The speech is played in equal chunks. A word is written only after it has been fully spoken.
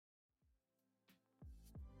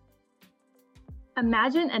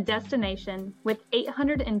Imagine a destination with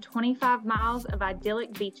 825 miles of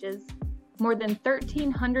idyllic beaches, more than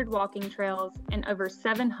 1,300 walking trails, and over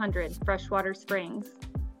 700 freshwater springs.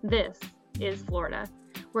 This is Florida,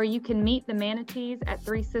 where you can meet the manatees at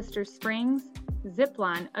Three Sisters Springs,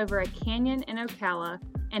 zipline over a canyon in Ocala,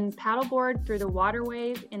 and paddleboard through the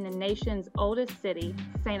waterways in the nation's oldest city,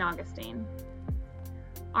 St. Augustine.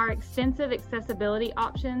 Our extensive accessibility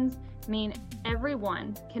options mean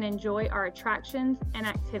everyone can enjoy our attractions and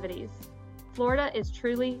activities. Florida is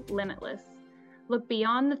truly limitless. Look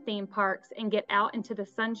beyond the theme parks and get out into the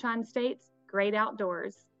Sunshine State's great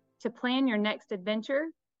outdoors. To plan your next adventure,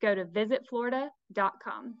 go to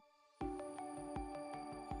visitflorida.com.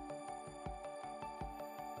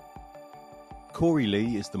 Cory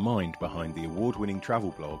Lee is the mind behind the award-winning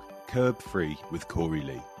travel blog Curb Free with Cory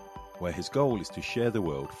Lee, where his goal is to share the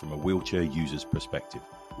world from a wheelchair user's perspective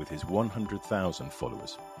with his 100,000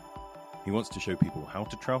 followers. He wants to show people how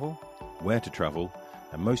to travel, where to travel,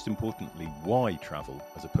 and most importantly, why travel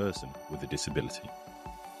as a person with a disability.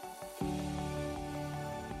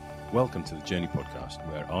 Welcome to the Journey Podcast,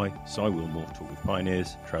 where I, Cy Wilmore, talk with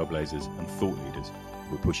pioneers, trailblazers, and thought leaders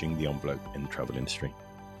who are pushing the envelope in the travel industry.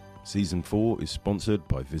 Season 4 is sponsored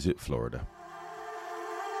by Visit Florida.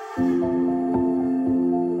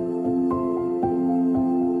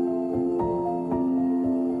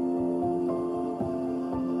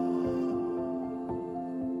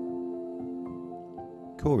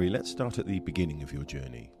 Cory, let's start at the beginning of your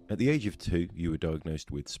journey. At the age of 2, you were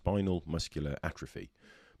diagnosed with spinal muscular atrophy,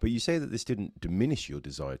 but you say that this didn't diminish your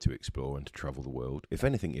desire to explore and to travel the world. If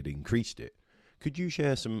anything, it increased it. Could you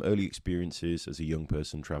share some early experiences as a young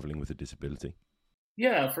person traveling with a disability?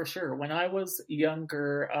 Yeah, for sure. When I was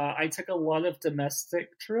younger, I took a lot of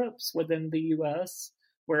domestic trips within the U.S.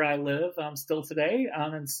 where I live still today.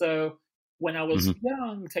 And so when I was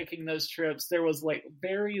young, taking those trips, there was like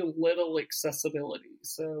very little accessibility.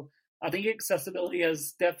 So I think accessibility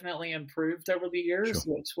has definitely improved over the years,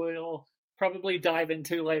 which we'll probably dive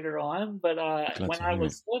into later on. But when I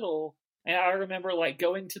was little, and I remember like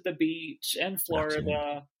going to the beach in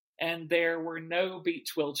Florida, and there were no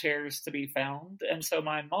beach wheelchairs to be found. And so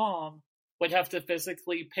my mom would have to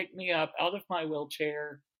physically pick me up out of my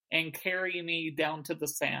wheelchair and carry me down to the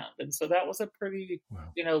sand. And so that was a pretty,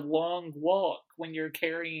 long walk when you're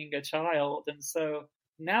carrying a child. And so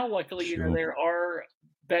now, luckily, there are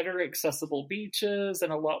better accessible beaches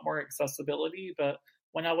and a lot more accessibility. But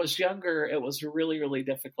when I was younger, it was really, really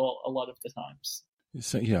difficult a lot of the times.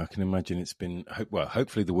 So, I can imagine it's been,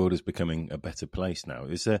 hopefully the world is becoming a better place now.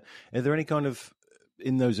 Are there any kind of,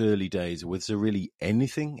 in those early days, was there really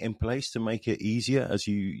anything in place to make it easier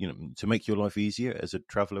to make your life easier as a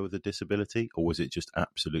traveller with a disability? Or was it just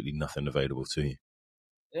absolutely nothing available to you?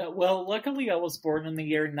 Yeah, well, luckily I was born in the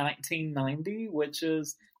year 1990, which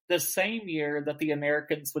is the same year that the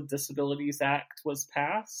Americans with Disabilities Act was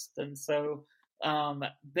passed. And so I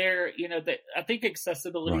think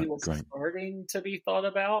accessibility was starting to be thought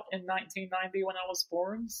about in 1990 when I was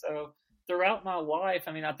born. So throughout my life,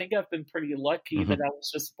 I think I've been pretty lucky that I was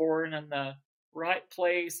just born in the right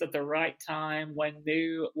place at the right time when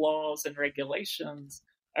new laws and regulations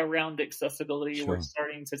around accessibility were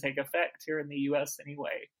starting to take effect here in the U.S.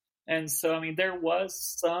 anyway. And so, there was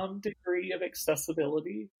some degree of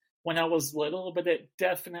accessibility when I was little, but it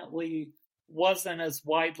definitely wasn't as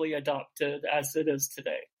widely adopted as it is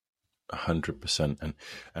today. 100%,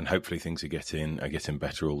 and hopefully things are getting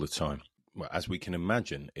better all the time. Well, as we can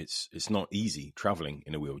imagine, it's not easy traveling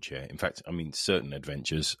in a wheelchair. In fact, certain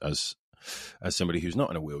adventures, as somebody who's not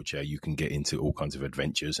in a wheelchair, you can get into all kinds of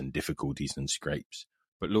adventures and difficulties and scrapes.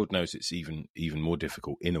 But Lord knows it's even more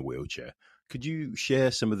difficult in a wheelchair. Could you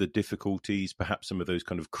share some of the difficulties, perhaps some of those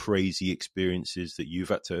kind of crazy experiences that you've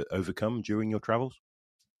had to overcome during your travels?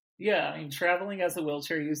 Yeah, traveling as a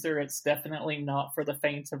wheelchair user, it's definitely not for the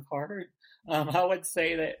faint of heart. I would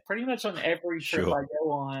say that pretty much on every trip I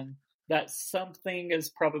go on, that something is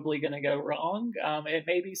probably going to go wrong. It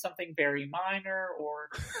may be something very minor, or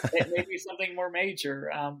it may be something more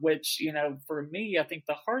major, which, for me, I think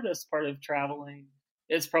the hardest part of traveling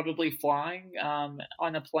is probably flying on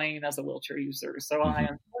a plane as a wheelchair user. So I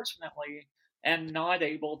unfortunately am not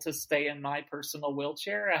able to stay in my personal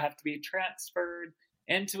wheelchair. I have to be transferred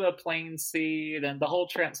into a plane seat, and the whole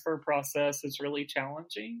transfer process is really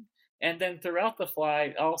challenging. And then throughout the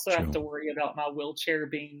flight, I also have to worry about my wheelchair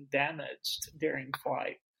being damaged during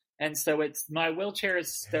flight. And so my wheelchair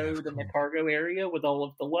is stowed in the cargo area with all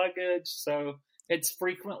of the luggage. So it's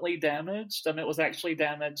frequently damaged. It was actually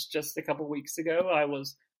damaged just a couple weeks ago. I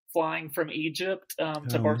was flying from Egypt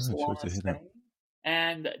to Barcelona, Spain.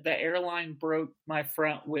 and the airline broke my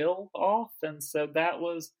front wheel off. And so that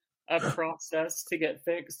was a process to get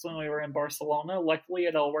fixed when we were in Barcelona. Luckily,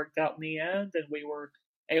 it all worked out in the end, and we were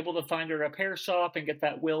able to find a repair shop and get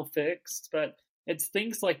that wheel fixed. But it's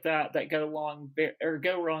things like that that go wrong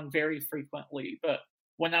very frequently. But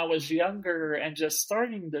when I was younger and just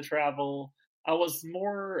starting to travel, I was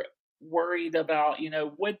more worried about,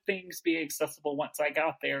 would things be accessible once I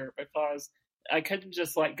got there? Because I couldn't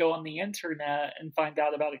just like go on the internet and find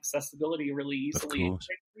out about accessibility really easily and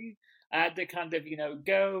quickly. I had to kind of,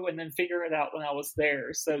 go and then figure it out when I was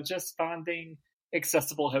there. So just finding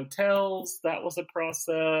accessible hotels, that was a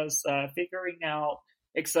process. Figuring out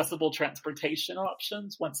accessible transportation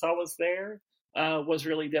options once I was there was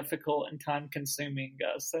really difficult and time consuming.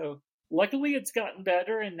 So luckily it's gotten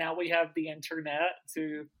better, and now we have the internet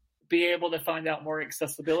to be able to find out more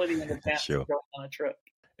accessibility in advance of going on a trip.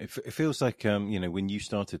 It feels like, when you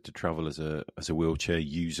started to travel as a wheelchair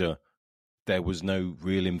user, there was no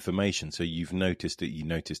real information. So you noticed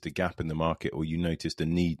a gap in the market, or you noticed a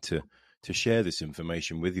need to share this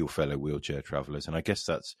information with your fellow wheelchair travelers. And I guess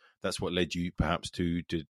that's what led you perhaps to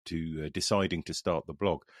deciding to start the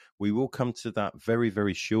blog. We will come to that very,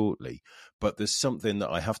 very shortly. But there's something that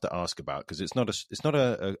I have to ask about, because it's not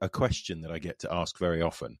a question that I get to ask very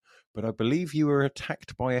often. But I believe you were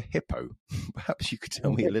attacked by a hippo. Perhaps you could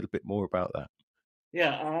tell me a little bit more about that.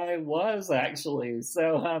 Yeah, I was actually.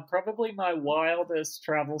 So probably my wildest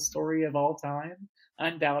travel story of all time,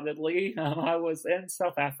 undoubtedly. I was in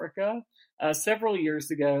South Africa several years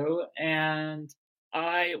ago, and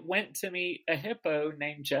I went to meet a hippo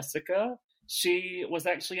named Jessica. She was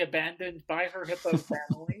actually abandoned by her hippo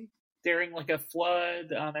family during like a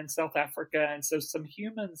flood in South Africa. And so some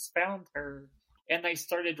humans found her, and they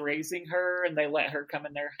started raising her, and they let her come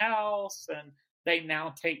in their house, and they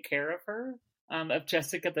now take care of her. Of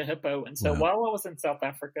Jessica the hippo. And so while I was in South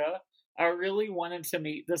Africa, I really wanted to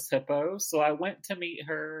meet this hippo. So I went to meet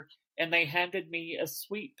her, and they handed me a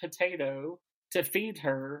sweet potato to feed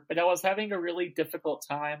her. But I was having a really difficult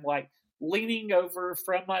time, like leaning over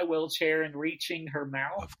from my wheelchair and reaching her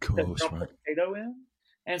mouth to drop the potato in.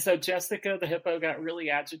 And so Jessica the hippo got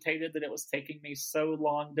really agitated that it was taking me so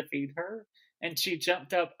long to feed her. And she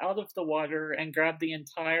jumped up out of the water and grabbed the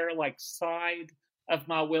entire like side of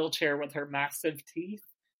my wheelchair with her massive teeth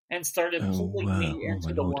and started pulling me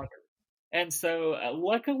into the water. And so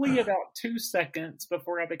luckily about 2 seconds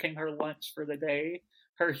before I became her lunch for the day,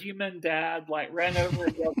 her human dad like ran over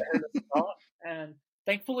and yelled at her to stop. And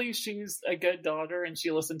thankfully she's a good daughter, and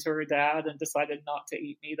she listened to her dad and decided not to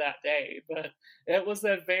eat me that day. But it was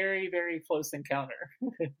a very, very close encounter.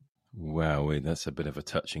 Wow, that's a bit of a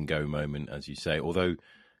touch and go moment, as you say. Although,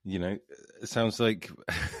 it sounds like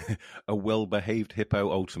a well-behaved hippo.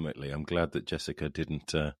 Ultimately, I'm glad that Jessica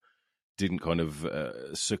didn't kind of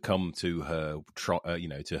succumb to her,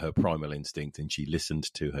 to her primal instinct, and she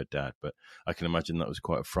listened to her dad. But I can imagine that was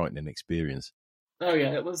quite a frightening experience. Oh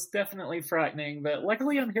yeah, it was definitely frightening. But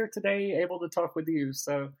luckily, I'm here today, able to talk with you.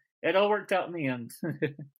 So it all worked out in the end.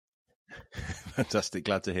 Fantastic,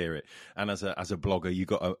 glad to hear it. And as a blogger, you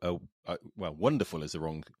got a well, wonderful is the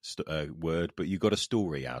wrong word, but you got a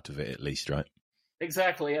story out of it at least, right?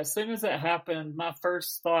 Exactly. As soon as it happened, my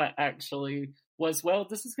first thought actually was, well,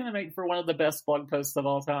 this is going to make for one of the best blog posts of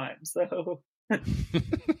all time. So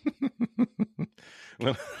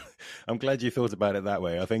well, I'm glad you thought about it that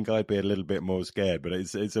way. I think I'd be a little bit more scared, but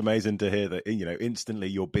it's amazing to hear that, instantly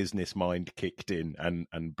your business mind kicked in,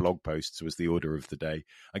 and blog posts was the order of the day.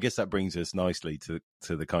 I guess that brings us nicely to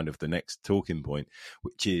the kind of the next talking point,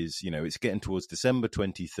 which is, it's getting towards December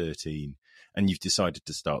 2013, and you've decided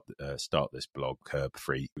to start this blog, Curb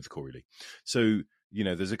Free, with Cory Lee. So,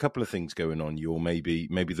 there's a couple of things going on. Maybe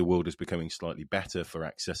the world is becoming slightly better for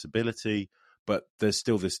accessibility, but there's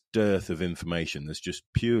still this dearth of information. There's just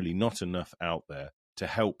purely not enough out there to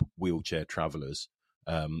help wheelchair travelers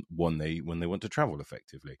when they want to travel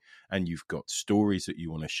effectively. And you've got stories that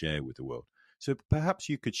you want to share with the world. So perhaps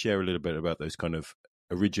you could share a little bit about those kind of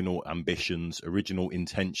original ambitions, original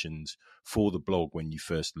intentions for the blog when you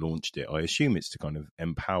first launched it. I assume it's to kind of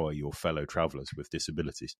empower your fellow travelers with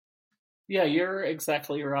disabilities. Yeah, you're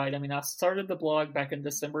exactly right. I mean, I started the blog back in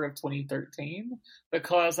December of 2013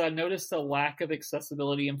 because I noticed a lack of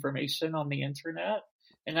accessibility information on the internet.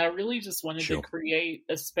 And I really just wanted to create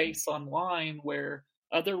a space online where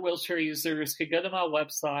other wheelchair users could go to my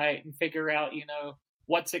website and figure out,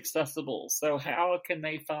 what's accessible. So how can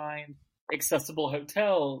they find accessible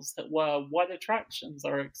hotels? What attractions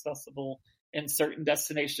are accessible in certain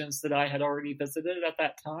destinations that I had already visited at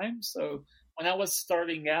that time? So when I was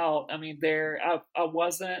starting out, I mean, I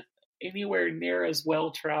wasn't anywhere near as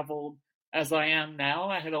well traveled as I am now.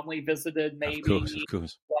 I had only visited maybe Of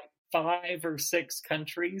course. like 5 or 6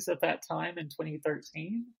 countries at that time in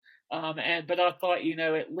 2013. But I thought,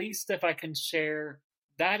 at least if I can share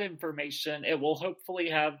that information, it will hopefully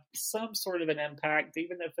have some sort of an impact,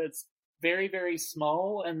 even if it's very, very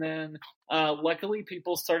small. And then luckily,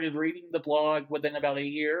 people started reading the blog within about a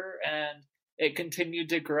year, and it continued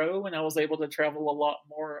to grow, and I was able to travel a lot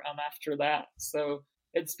more after that. So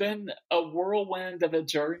it's been a whirlwind of a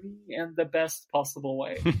journey in the best possible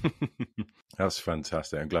way. That's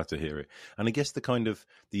fantastic. I'm glad to hear it. And I guess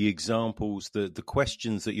the examples, the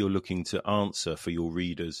questions that you're looking to answer for your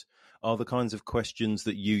readers are the kinds of questions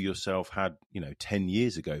that you yourself had, 10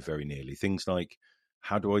 years ago, very nearly. Things like,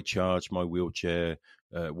 how do I charge my wheelchair?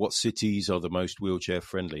 What cities are the most wheelchair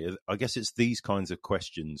friendly? I guess it's these kinds of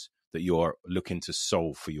questions that you're looking to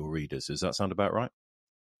solve for your readers. Does that sound about right?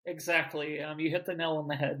 Exactly. You hit the nail on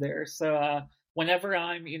the head there. So whenever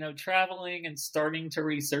I'm, traveling and starting to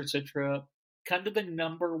research a trip, kind of the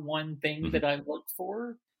number one thing that I look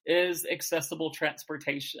for is accessible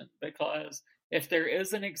transportation, because if there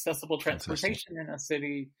isn't accessible transportation in a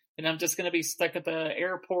city, then I'm just going to be stuck at the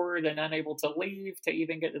airport and unable to leave to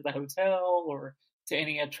even get to the hotel or to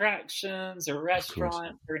any attractions or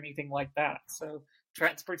restaurants or anything like that. So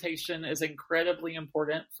transportation is incredibly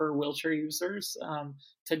important for wheelchair users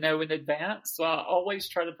to know in advance. So I always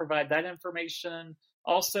try to provide that information.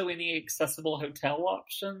 Also, any accessible hotel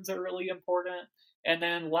options are really important. And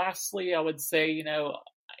then lastly, I would say,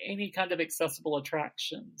 any kind of accessible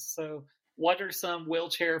attractions. So what are some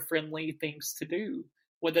wheelchair friendly things to do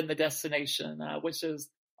within the destination, which is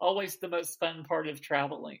always the most fun part of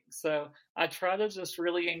traveling. So I try to just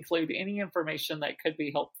really include any information that could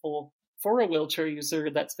be helpful for a wheelchair user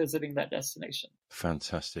that's visiting that destination.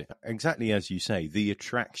 Fantastic. Exactly as you say, the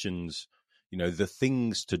attractions, the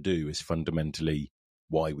things to do is fundamentally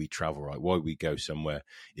why we travel, right? Why we go somewhere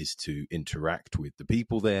is to interact with the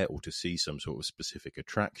people there, or to see some sort of specific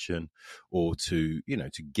attraction, or to,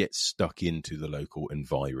 to get stuck into the local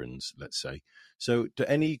environs, let's say. So do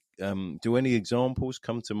any examples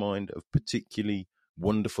come to mind of particularly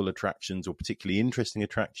wonderful attractions or particularly interesting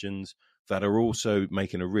attractions that are also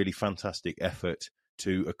making a really fantastic effort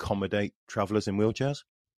to accommodate travelers in wheelchairs?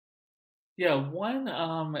 Yeah, one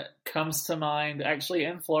comes to mind actually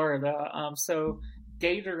in Florida. So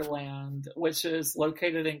Gatorland, which is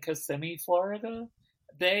located in Kissimmee, Florida,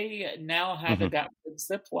 they now have adapted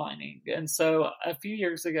zip lining. And so a few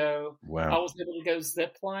years ago, I was able to go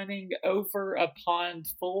zip lining over a pond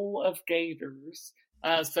full of gators.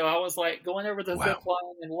 So I was like going over the zip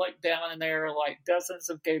line and looked down, and there are like dozens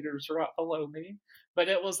of gators right below me. But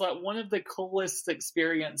it was like one of the coolest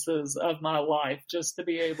experiences of my life, just to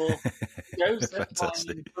be able to go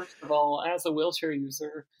ziplining, first of all, as a wheelchair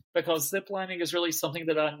user, because ziplining is really something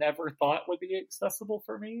that I never thought would be accessible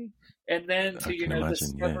for me. And then to,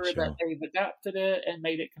 discover that they've adapted it and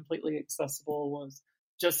made it completely accessible was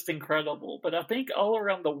just incredible. But I think all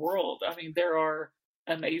around the world, there are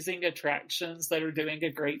amazing attractions that are doing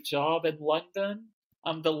a great job. In London,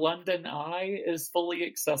 the London Eye is fully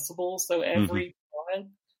accessible. So every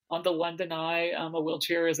on the London Eye, a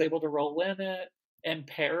wheelchair is able to roll in it. In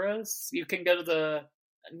Paris, you can go to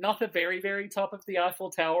not the very, very top of the Eiffel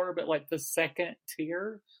Tower, but like the second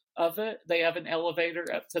tier of it. They have an elevator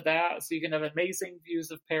up to that, so you can have amazing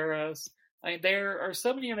views of Paris. There are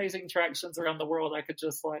so many amazing attractions around the world. I could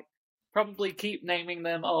just probably keep naming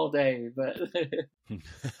them all day, but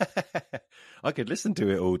I could listen to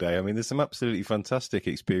it all day. There's some absolutely fantastic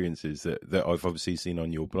experiences that I've obviously seen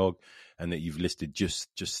on your blog, and that you've listed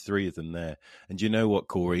just 3 of them there. And you know what,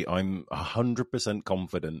 Cory? I'm 100%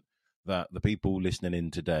 confident that the people listening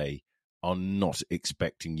in today are not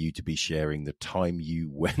expecting you to be sharing the time you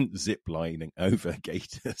went ziplining over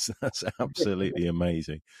gators. That's absolutely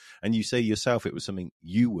amazing. And you say yourself it was something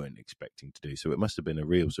you weren't expecting to do, so it must have been a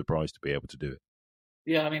real surprise to be able to do it.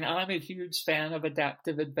 Yeah, I'm a huge fan of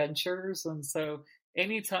adaptive adventures, and so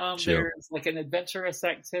anytime there's an adventurous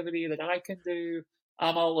activity that I can do,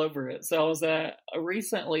 I'm all over it. So I was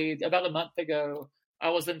recently, about a month ago, I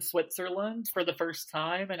was in Switzerland for the first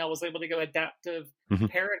time, and I was able to go adaptive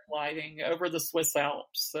paragliding over the Swiss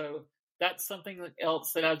Alps. So that's something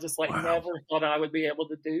else that I just never thought I would be able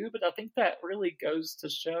to do. But I think that really goes to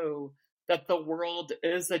show that the world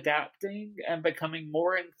is adapting and becoming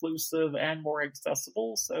more inclusive and more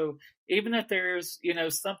accessible. So even if there's,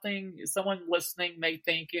 someone listening may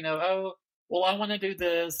think, oh, well, I want to do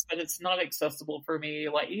this, but it's not accessible for me.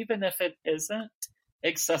 Even if it isn't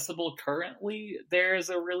accessible currently, there's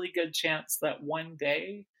a really good chance that one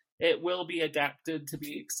day it will be adapted to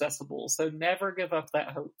be accessible. So never give up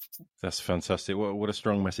that hope. That's fantastic. What a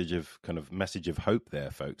strong message of hope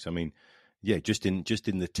there, folks. I mean, yeah, just in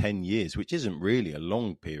the 10 years, which isn't really a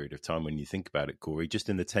long period of time when you think about it, Cory, just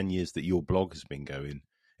in the 10 years that your blog has been going,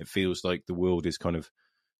 it feels like the world is kind of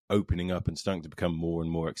opening up and starting to become more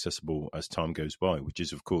and more accessible as time goes by, which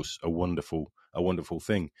is, of course, a wonderful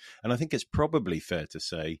thing. And I think it's probably fair to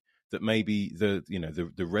say that maybe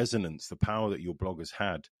the resonance, the power that your blog has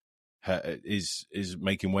had is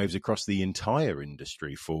making waves across the entire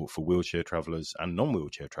industry for wheelchair travelers and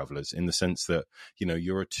non-wheelchair travelers, in the sense that,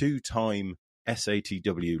 you're a 2-time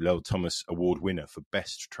SATW Lowell Thomas Award winner for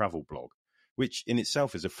Best Travel Blog, which in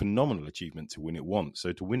itself is a phenomenal achievement to win it once.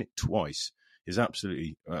 So to win it twice is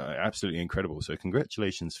absolutely incredible. So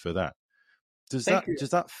congratulations for that. Does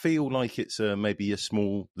that feel like it's maybe a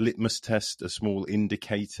small litmus test, a small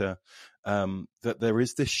indicator that there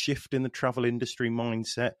is this shift in the travel industry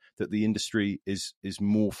mindset, that the industry is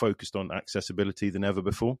more focused on accessibility than ever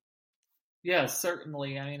before? Yes,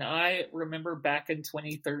 certainly. I mean, I remember back in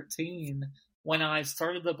 2013 when I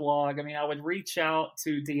started the blog, I mean, I would reach out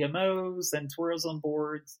to DMOs and tourism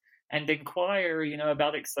boards and inquire,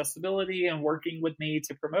 about accessibility and working with me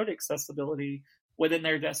to promote accessibility within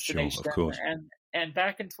their destination. Sure, of course. And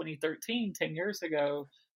back in 2013, 10 years ago,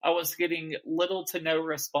 I was getting little to no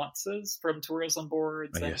responses from tourism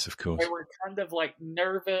boards. Yes, of course. They were kind of like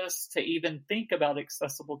nervous to even think about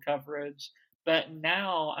accessible coverage. But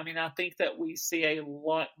now, I mean, I think that we see a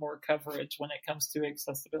lot more coverage when it comes to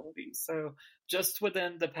accessibility. So just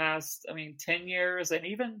within the past, 10 years and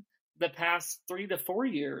even the past 3 to 4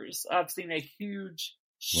 years, I've seen a huge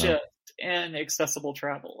shift in accessible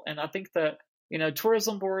travel. And I think that,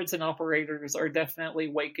 tourism boards and operators are definitely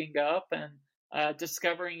waking up and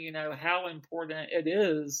discovering, how important it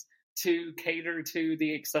is to cater to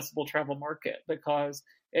the accessible travel market, because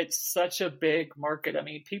it's such a big market. I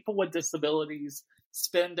mean, people with disabilities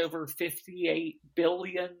spend over $58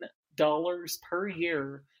 billion per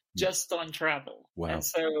year just on travel. Wow. And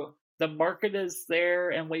so the market is there,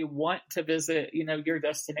 and we want to visit, your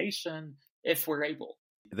destination if we're able.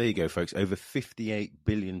 There you go, folks. Over $58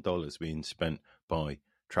 billion being spent by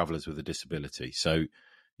travelers with a disability. So,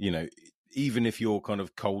 even if you're kind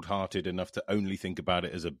of cold-hearted enough to only think about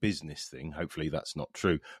it as a business thing, hopefully that's not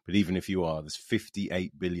true. But even if you are, there's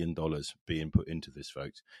 $58 billion being put into this,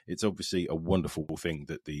 folks. It's obviously a wonderful thing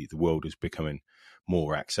that the world is becoming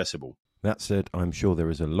more accessible. That said, I'm sure there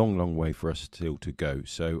is a long, long way for us still to go.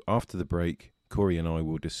 So after the break, Cory and I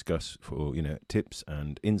will discuss for tips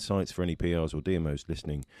and insights for any PRs or DMOs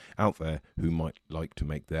listening out there who might like to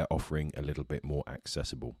make their offering a little bit more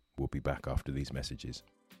accessible. We'll be back after these messages.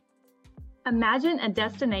 Imagine a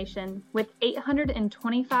destination with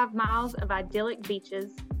 825 miles of idyllic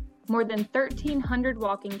beaches, more than 1,300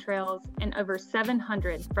 walking trails, and over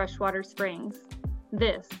 700 freshwater springs.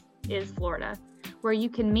 This is Florida, where you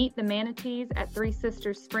can meet the manatees at Three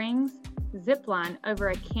Sisters Springs, zipline over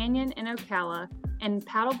a canyon in Ocala, and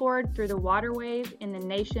paddleboard through the waterways in the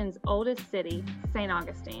nation's oldest city, St.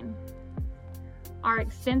 Augustine. Our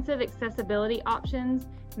extensive accessibility options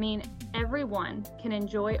mean everyone can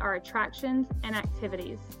enjoy our attractions and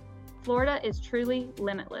activities. Florida is truly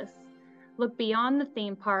limitless. Look beyond the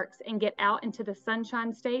theme parks and get out into the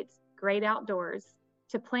Sunshine State's great outdoors.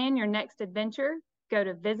 To plan your next adventure, go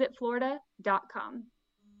to visitflorida.com.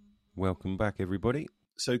 Welcome back, everybody.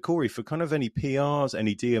 So, Cory, for kind of any PRs,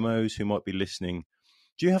 any DMOs who might be listening,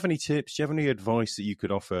 do you have any tips? Do you have any advice that you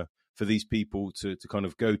could offer for these people to kind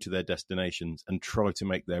of go to their destinations and try to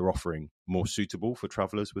make their offering more suitable for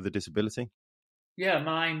travelers with a disability? Yeah,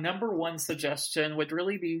 my number one suggestion would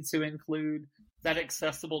really be to include that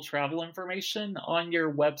accessible travel information on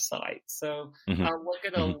your website. So I look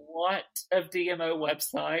at a lot of DMO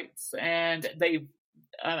websites, and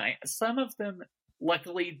some of them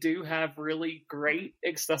luckily do have really great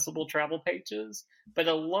accessible travel pages, but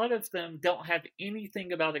a lot of them don't have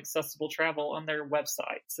anything about accessible travel on their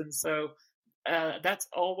websites. And so that's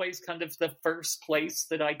always kind of the first place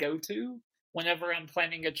that I go to whenever I'm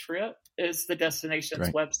planning a trip, is the destination's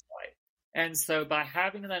website. And so by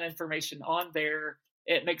having that information on there,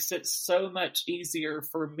 it makes it so much easier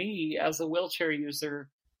for me as a wheelchair user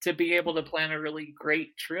to be able to plan a really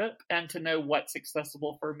great trip and to know what's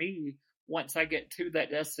accessible for me once I get to that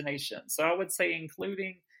destination. So I would say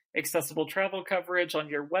including accessible travel coverage on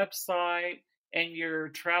your website and your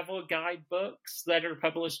travel guidebooks that are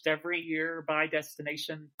published every year by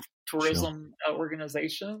destination tourism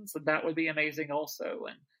organizations, that would be amazing also.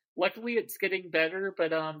 And luckily it's getting better,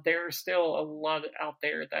 but there are still a lot out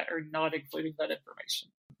there that are not including that information.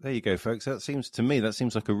 There you go, folks. That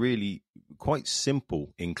seems like a really quite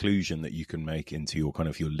simple inclusion that you can make into your kind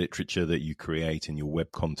of your literature that you create and your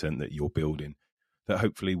web content that you're building, that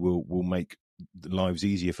hopefully will make lives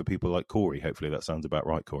easier for people like Cory. Hopefully that sounds about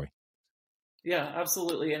right, Cory. Yeah,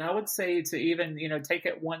 absolutely. And I would say to even, take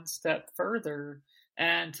it one step further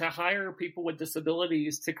and to hire people with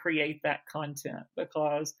disabilities to create that content,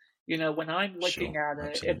 because, when I'm looking at it,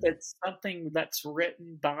 absolutely. if it's something that's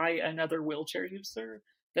written by another wheelchair user,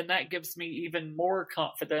 then that gives me even more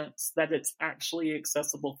confidence that it's actually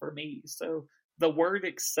accessible for me. So the word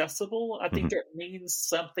accessible, I think it means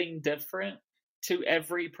something different to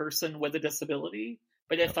every person with a disability.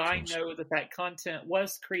 But if I know that content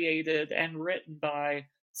was created and written by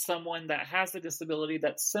someone that has a disability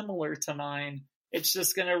that's similar to mine, it's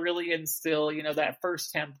just going to really instill, that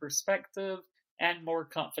firsthand perspective and more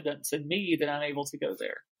confidence in me that I'm able to go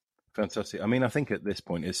there. Fantastic. I mean, I think at this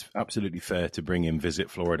point it's absolutely fair to bring in Visit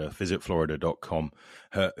Florida, visitflorida.com,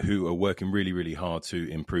 who are working really, really hard to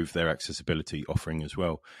improve their accessibility offering as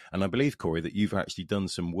well. And I believe, Cory, that you've actually done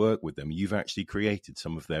some work with them. You've actually created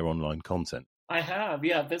some of their online content. I have,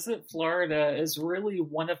 yeah. Visit Florida is really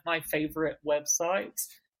one of my favorite websites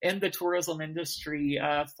in the tourism industry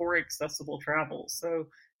for accessible travel. So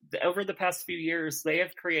over the past few years, they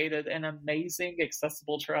have created an amazing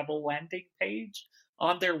accessible travel landing page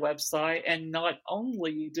on their website. And not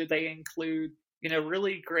only do they include,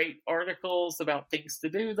 really great articles about things to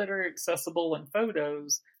do that are accessible and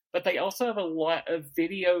photos, but they also have a lot of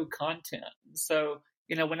video content. So,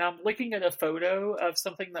 when I'm looking at a photo of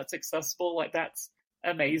something that's accessible, like that's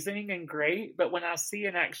amazing and great. But when I see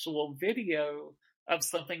an actual video of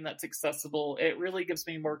something that's accessible, it really gives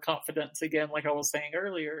me more confidence, again, like I was saying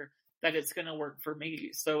earlier, that it's going to work for me.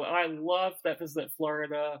 So I love that Visit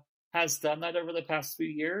Florida has done that over the past few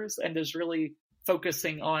years and is really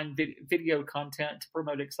focusing on video content to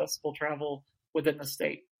promote accessible travel within the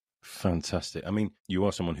state. Fantastic. I mean, you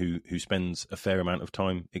are someone who spends a fair amount of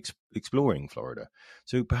time exploring Florida.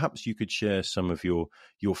 So perhaps you could share some of your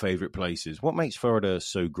favorite places. What makes Florida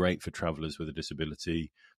so great for travelers with a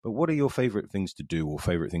disability? But what are your favorite things to do or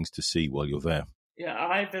favorite things to see while you're there? Yeah,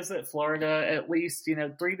 I visit Florida at least,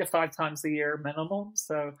 3 to 5 times a year minimum.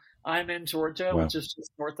 So I'm in Georgia, which is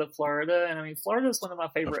just north of Florida. And I mean, Florida is one of my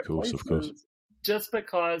favorite places. Of course. Just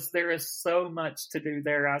because there is so much to do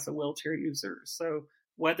there as a wheelchair user. So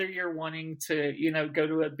whether you're wanting to, go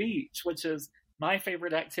to a beach, which is my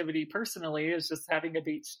favorite activity personally, is just having a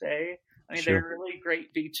beach day. I mean, there are really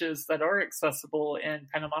great beaches that are accessible in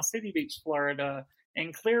Panama City Beach, Florida,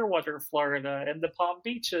 in Clearwater, Florida, and the Palm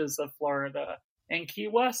Beaches of Florida, and Key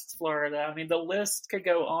West, Florida. I mean, the list could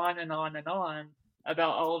go on and on and on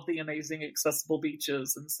about all of the amazing accessible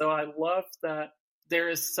beaches. And so I love that there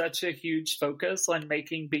is such a huge focus on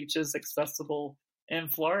making beaches accessible in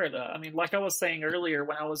Florida. I mean, like I was saying earlier,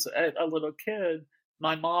 when I was a little kid,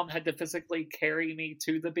 my mom had to physically carry me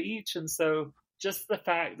to the beach. And so just the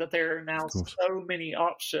fact that there are now so many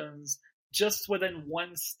options just within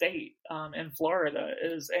one state in Florida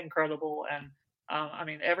is incredible. And I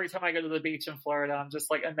mean, every time I go to the beach in Florida, I'm just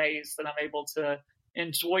like amazed that I'm able to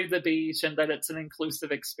enjoy the beach and that it's an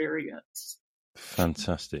inclusive experience.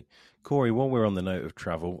 Fantastic. Cory, while we're on the note of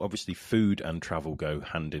travel, obviously food and travel go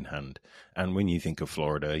hand in hand. And when you think of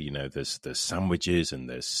Florida, there's sandwiches and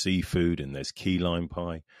there's seafood and there's key lime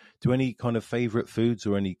pie. Do any kind of favorite foods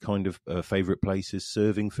or any kind of favorite places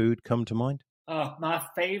serving food come to mind? My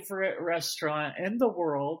favorite restaurant in the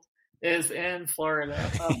world is in Florida.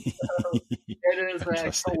 It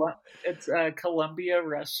is it's a Columbia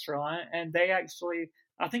restaurant, and they actually,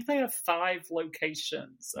 I think they have 5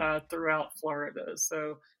 locations throughout Florida.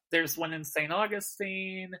 So there's one in St.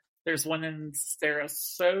 Augustine, there's one in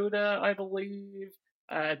Sarasota, I believe.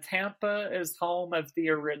 Tampa is home of the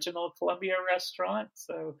original Columbia restaurant.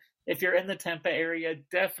 So if you're in the Tampa area,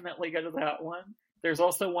 definitely go to that one. There's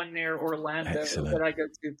also one near Orlando that I go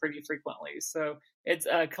to pretty frequently. So it's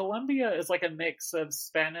Colombia is like a mix of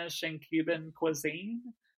Spanish and Cuban cuisine.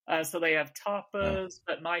 So they have tapas,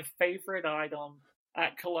 but my favorite item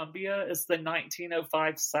at Colombia is the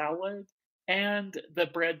 1905 salad and the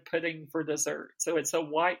bread pudding for dessert. So it's a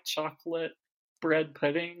white chocolate bread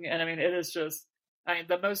pudding. And I mean, it is just,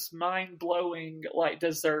 the most mind-blowing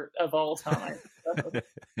dessert of all time.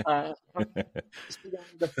 So,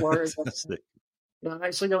 I'm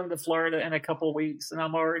actually going to Florida in a couple weeks, and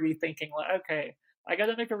I'm already thinking, okay, I got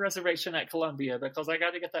to make a reservation at Columbia because I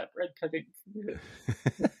got to get that bread pudding.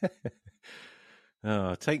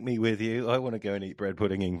 Oh, take me with you. I want to go and eat bread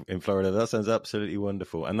pudding in Florida. That sounds absolutely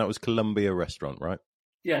wonderful. And that was Columbia Restaurant, right?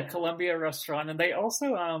 Yeah, Columbia Restaurant. And they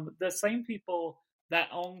also, the same people that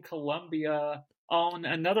own Columbia own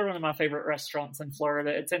another one of my favorite restaurants in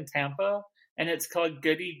Florida. It's in Tampa and it's called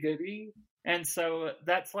Goody Goody. And so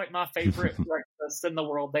that's like my favorite breakfast in the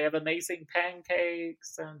world. They have amazing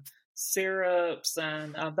pancakes and syrups,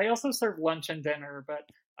 and they also serve lunch and dinner. But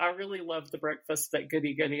I really love the breakfast at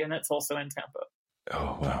Goody Goody, and it's also in Tampa.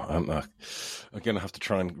 Oh, wow. I'm going to have to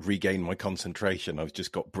try and regain my concentration. I've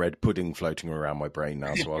just got bread pudding floating around my brain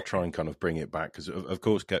now, so I'll try and kind of bring it back. Because, of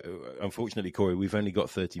course, unfortunately, Cory, we've only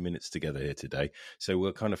got 30 minutes together here today, so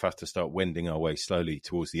we'll kind of have to start wending our way slowly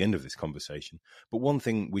towards the end of this conversation. But one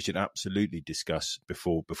thing we should absolutely discuss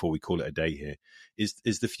before we call it a day here is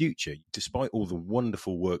the future. Despite all the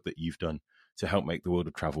wonderful work that you've done to help make the world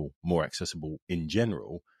of travel more accessible in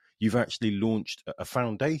general, you've actually launched a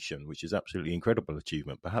foundation, which is absolutely incredible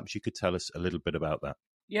achievement. Perhaps you could tell us a little bit about that.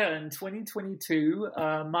 Yeah, in 2022,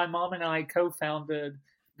 my mom and I co-founded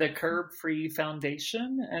the Curb Free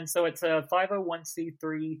Foundation. And so it's a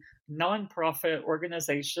 501c3 nonprofit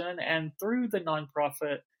organization. And through the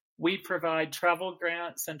nonprofit, we provide travel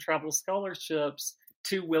grants and travel scholarships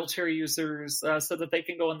to wheelchair users so that they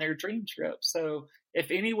can go on their dream trip. So if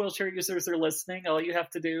any wheelchair users are listening, all you have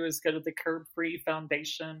to do is go to the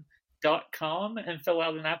curbfreefoundation.com and fill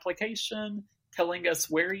out an application telling us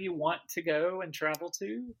where you want to go and travel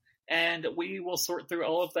to. And we will sort through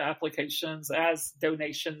all of the applications as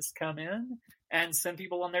donations come in and send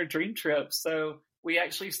people on their dream trips. So we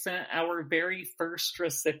actually sent our very first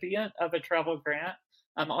recipient of a travel grant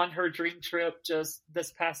on her dream trip just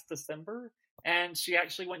this past December. And she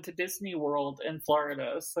actually went to Disney World in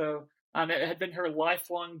Florida. So it had been her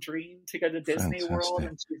lifelong dream to go to Disney World,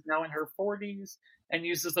 and she's now in her 40s and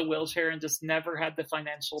uses a wheelchair and just never had the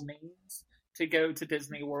financial means to go to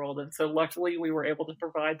Disney World. And so luckily we were able to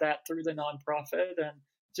provide that through the nonprofit. And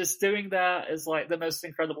just doing that is like the most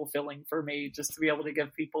incredible feeling for me, just to be able to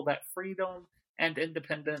give people that freedom and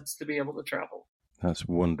independence to be able to travel. That's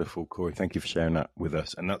wonderful, Cory. Thank you for sharing that with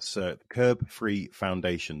us. And that's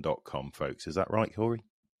curbfreefoundation.com, folks. Is that right, Cory?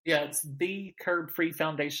 Yeah, it's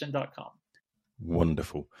thecurbfreefoundation.com.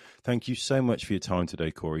 Wonderful. Thank you so much for your time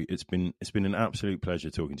today, Cory. It's been an absolute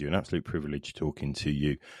pleasure talking to you, an absolute privilege talking to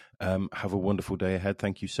you. Have a wonderful day ahead.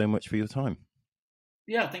 Thank you so much for your time.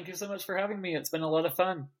 Yeah, thank you so much for having me. It's been a lot of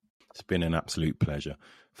fun. It's been an absolute pleasure.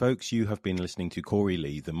 Folks, you have been listening to Cory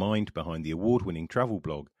Lee, the mind behind the award-winning travel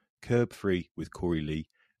blog, Curb Free with Cory Lee,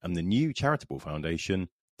 and the new charitable foundation,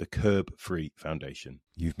 the Curb Free Foundation.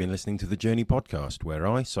 You've been listening to The Journey podcast, where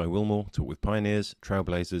I, Cy Wilmore, talk with pioneers,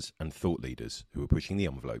 trailblazers, and thought leaders who are pushing the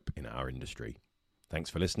envelope in our industry. Thanks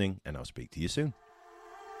for listening, and I'll speak to you soon.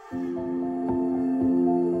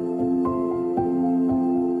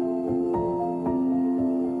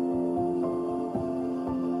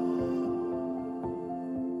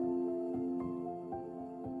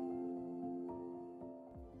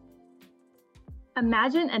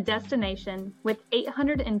 Imagine a destination with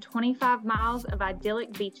 825 miles of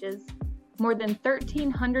idyllic beaches, more than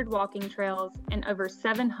 1,300 walking trails, and over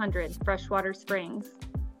 700 freshwater springs.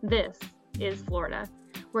 This is Florida,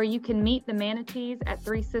 where you can meet the manatees at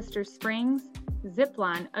Three Sisters Springs,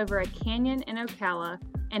 zipline over a canyon in Ocala,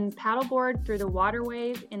 and paddleboard through the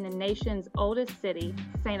waterways in the nation's oldest city,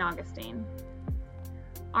 St. Augustine.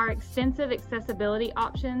 Our extensive accessibility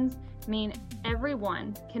options mean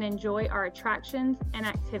everyone can enjoy our attractions and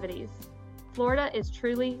activities. Florida is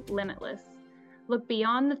truly limitless. Look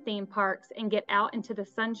beyond the theme parks and get out into the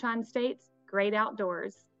Sunshine State's great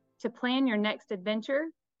outdoors. To plan your next adventure,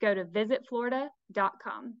 go to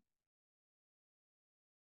visitflorida.com.